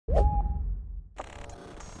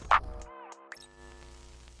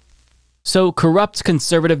So, corrupt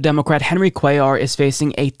conservative Democrat Henry Cuellar is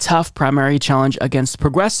facing a tough primary challenge against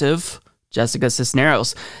progressive Jessica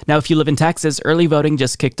Cisneros. Now, if you live in Texas, early voting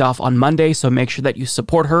just kicked off on Monday, so make sure that you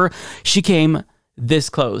support her. She came this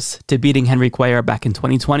close to beating Henry Cuellar back in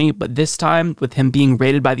 2020, but this time, with him being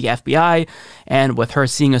raided by the FBI and with her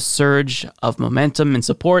seeing a surge of momentum and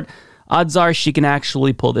support, odds are she can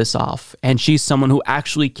actually pull this off. And she's someone who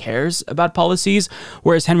actually cares about policies,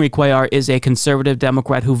 whereas Henry Cuellar is a conservative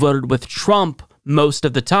Democrat who voted with Trump most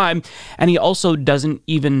of the time, and he also doesn't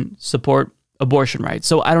even support abortion rights.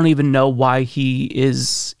 So I don't even know why he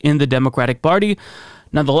is in the Democratic Party.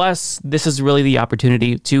 Nonetheless, this is really the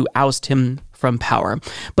opportunity to oust him from power.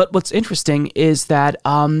 But what's interesting is that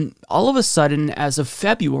all of a sudden, as of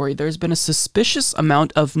February, there's been a suspicious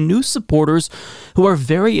amount of new supporters who are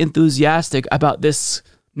very enthusiastic about this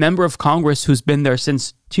member of Congress who's been there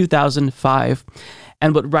since 2005.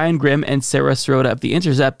 And what Ryan Grimm and Sarah Sirota of The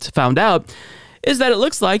Intercept found out is that it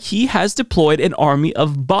looks like he has deployed an army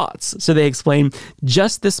of bots. So they explain,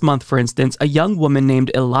 just this month, for instance, a young woman named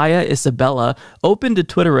Elia Isabella opened a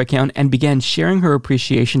Twitter account and began sharing her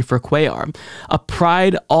appreciation for Cuellar. "A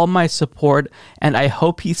pride, all my support, and I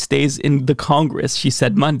hope he stays in the Congress," she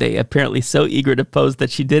said Monday, apparently so eager to post that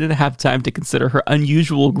she didn't have time to consider her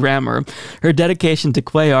unusual grammar. Her dedication to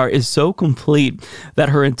Cuellar is so complete that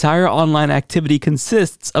her entire online activity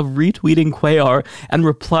consists of retweeting Cuellar and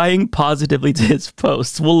replying positively to his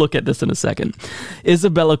posts. We'll look at this in a second.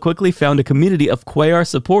 Isabella quickly found a community of Cuellar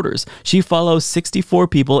supporters. She follows 64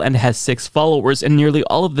 people and has 6 followers, and nearly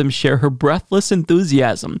all of them share her breathless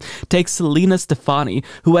enthusiasm. Take Selena Stefani,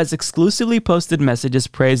 who has exclusively posted messages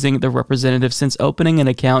praising the representative since opening an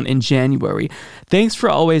account in January. "Thanks for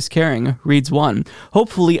always caring," reads one.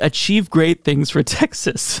 "Hopefully achieve great things for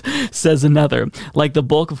Texas," says another. Like the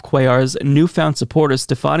bulk of Cuellar's newfound supporters,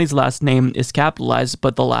 Stefani's last name is capitalized,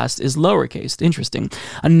 but the last is lowercase. Interesting.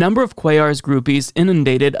 A number of Cuellar's groupies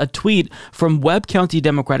inundated a tweet from Webb County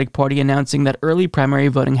Democratic Party announcing that early primary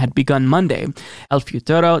voting had begun Monday. "El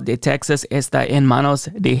futuro de Texas está en manos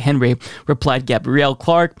de Henry," replied Gabrielle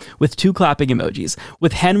Clark with 2 clapping emojis.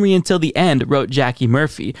 "With Henry until the end," wrote Jackie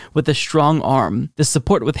Murphy with a strong arm. "The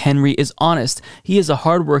support with Henry is honest. He is a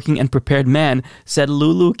hardworking and prepared man," said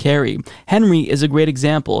Lulu Carey. "Henry is a great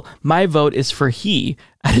example. My vote is for he,"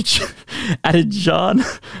 added John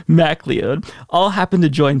MacLeod. All happened to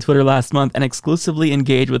join Twitter last month and exclusively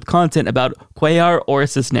engage with content about Cuellar or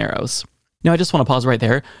Cisneros. Now, I just want to pause right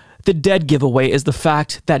there. The dead giveaway is the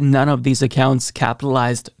fact that none of these accounts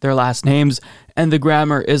capitalized their last names, and the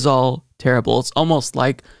grammar is all terrible. It's almost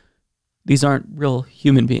like these aren't real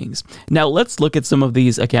human beings. Now, let's look at some of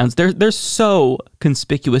these accounts. They're so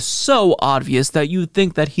conspicuous, so obvious that you'd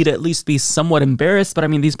think that he'd at least be somewhat embarrassed, but I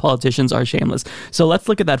mean, these politicians are shameless. So let's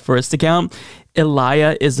look at that first account,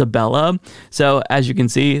 Elia Isabella. So as you can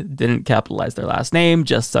see, didn't capitalize their last name,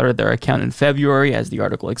 just started their account in February, as the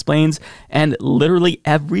article explains, and literally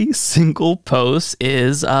every single post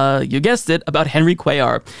is, you guessed it, about Henry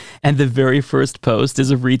Cuellar, and the very first post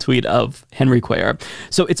is a retweet of Henry Cuellar.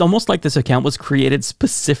 So it's almost like this account was created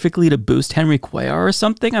specifically to boost Henry Cuellar or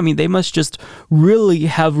something. I mean, they must just really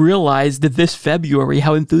have realized that this February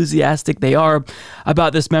how enthusiastic they are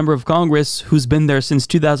about this member of Congress who's been there since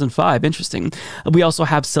 2005. Interesting. We also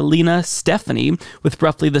have Selena Stephanie with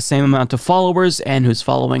roughly the same amount of followers and who's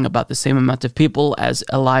following about the same amount of people as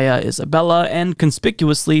Elia Isabella, and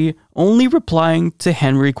conspicuously only replying to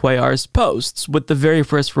Henry Cuellar's posts, with the very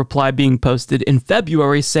first reply being posted in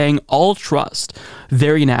February saying all trust.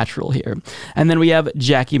 Very natural here. And then we have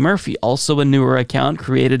Jackie Murphy, also a newer account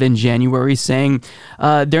created in January, saying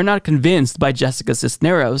they're not convinced by Jessica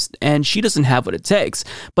Cisneros and she doesn't have what it takes,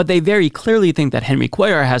 but they very clearly think that Henry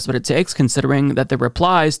Cuellar has what it takes, considering that the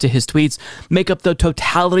replies to his tweets make up the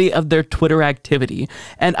totality of their Twitter activity.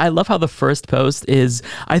 And I love how the first post is,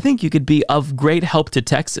 "I think you could be of great help to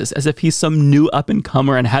Texas," as if he's some new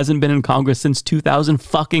up-and-comer and hasn't been in Congress since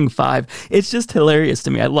 2005. It's just hilarious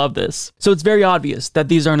to me. I love this. So it's very obvious that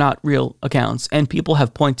these are not real accounts, and people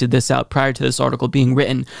have pointed this out prior to this article being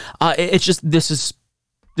written. It's just, this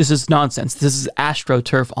is nonsense. This is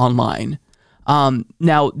AstroTurf online.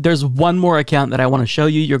 Now, there's one more account that I want to show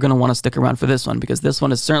you. You're going to want to stick around for this one, because this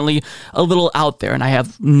one is certainly a little out there, and I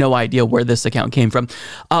have no idea where this account came from.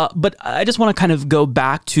 But I just want to kind of go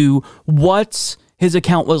back to what his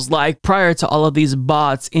account was like prior to all of these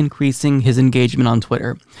bots increasing his engagement on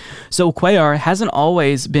Twitter. So Cuellar hasn't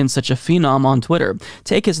always been such a phenom on Twitter.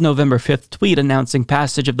 Take his November 5th tweet announcing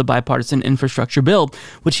passage of the bipartisan infrastructure bill,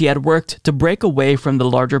 which he had worked to break away from the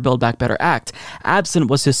larger Build Back Better Act.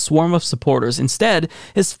 Absent was his swarm of supporters. Instead,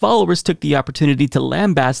 his followers took the opportunity to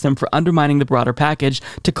lambaste him for undermining the broader package,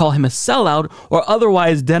 to call him a sellout, or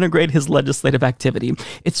otherwise denigrate his legislative activity.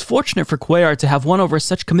 It's fortunate for Cuellar to have won over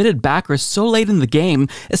such committed backers so late in the game,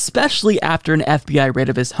 especially after an FBI raid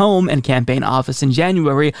of his home and campaign office in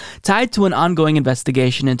January, tied to an ongoing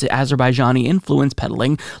investigation into Azerbaijani influence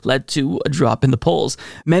peddling, led to a drop in the polls.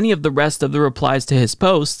 Many of the rest of the replies to his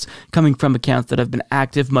posts, coming from accounts that have been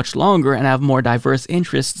active much longer and have more diverse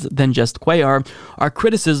interests than just Cuellar, are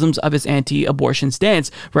criticisms of his anti-abortion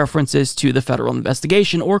stance, references to the federal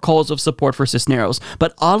investigation, or calls of support for Cisneros.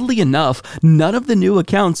 But oddly enough, none of the new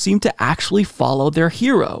accounts seem to actually follow their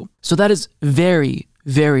hero. So that is very,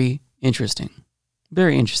 very interesting.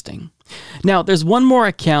 Very interesting. Now, there's one more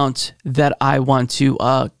account that I want to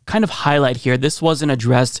kind of highlight here. This wasn't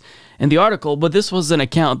addressed in the article, but this was an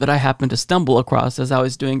account that I happened to stumble across as I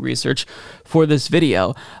was doing research for this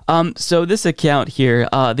video. So this account here,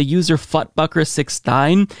 the user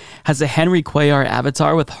Futtbucker69, has a Henry Cuellar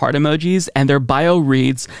avatar with heart emojis, and their bio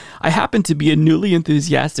reads, "I happen to be a newly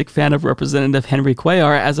enthusiastic fan of Representative Henry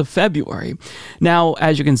Cuellar as of February." Now,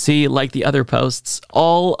 as you can see, like the other posts,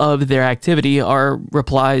 all of their activity are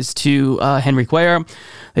replies to Henry Cuellar.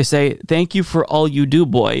 They say, "Thank you for all you do,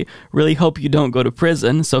 boy. Really hope you don't go to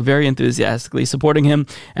prison." So very enthusiastically supporting him.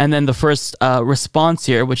 And then the first response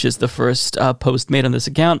here, which is the first post made on this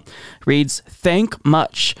account, reads, "Thank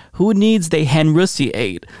much. Who needs the Henrussi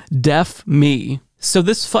aid? Def me." So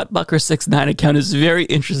this Futtbucker69 account is very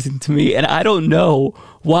interesting to me, and I don't know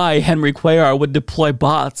why Henry Cuellar would deploy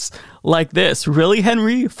bots like this. Really,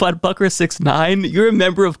 Henry? Futtbucker69? You're a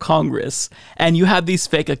member of Congress, and you have these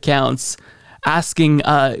fake accounts asking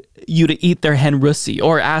you to eat their Henrussi,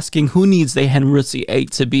 or asking who needs the Henrussi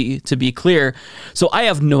ate, to be clear. So I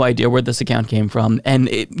have no idea where this account came from, and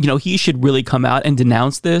he should really come out and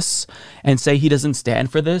denounce this and say he doesn't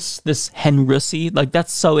stand for this Henrussi. Like,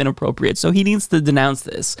 that's so inappropriate. So he needs to denounce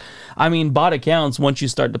this. I mean, bot accounts, once you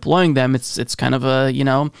start deploying them, it's kind of a,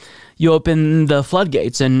 you open the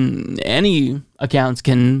floodgates, and any accounts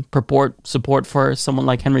can purport support for someone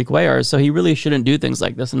like Henry Cuellar. So he really shouldn't do things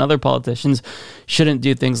like this, and other politicians shouldn't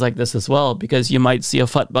do things like this as well, because you might see a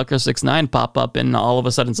Futtbucker69 pop up and all of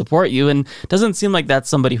a sudden support you, and it doesn't seem like that's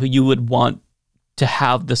somebody who you would want to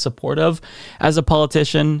have the support of as a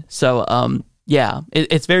politician. So yeah,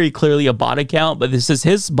 it's very clearly a bot account, but this is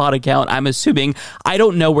his bot account, I'm assuming. I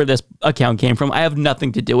don't know where this account came from. I have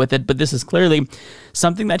nothing to do with it, but this is clearly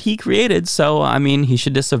something that he created. So, I mean, he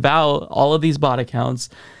should disavow all of these bot accounts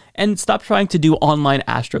and stop trying to do online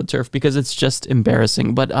AstroTurf, because it's just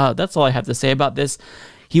embarrassing. But that's all I have to say about this.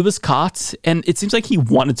 He was caught, and it seems like he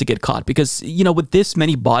wanted to get caught, because, with this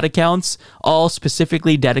many bot accounts, all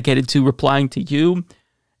specifically dedicated to replying to you,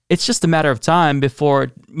 it's just a matter of time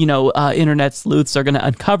before, internet sleuths are going to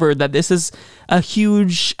uncover that this is a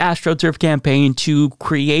huge AstroTurf campaign to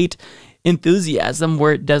create enthusiasm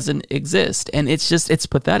where it doesn't exist. And it's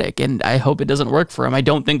pathetic, and I hope it doesn't work for him. I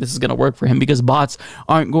don't think this is going to work for him, because bots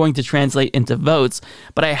aren't going to translate into votes.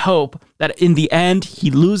 But I hope that in the end,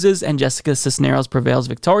 he loses and Jessica Cisneros prevails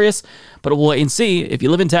victorious. But we'll wait and see. If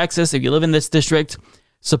you live in Texas, if you live in this district,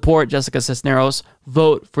 support Jessica Cisneros,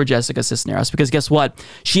 vote for Jessica Cisneros, because guess what?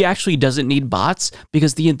 She actually doesn't need bots,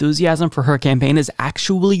 because the enthusiasm for her campaign is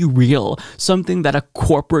actually real, something that a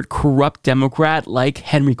corporate, corrupt Democrat like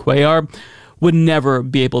Henry Cuellar would never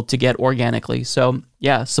be able to get organically. So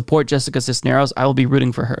yeah, support Jessica Cisneros. I will be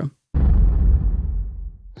rooting for her.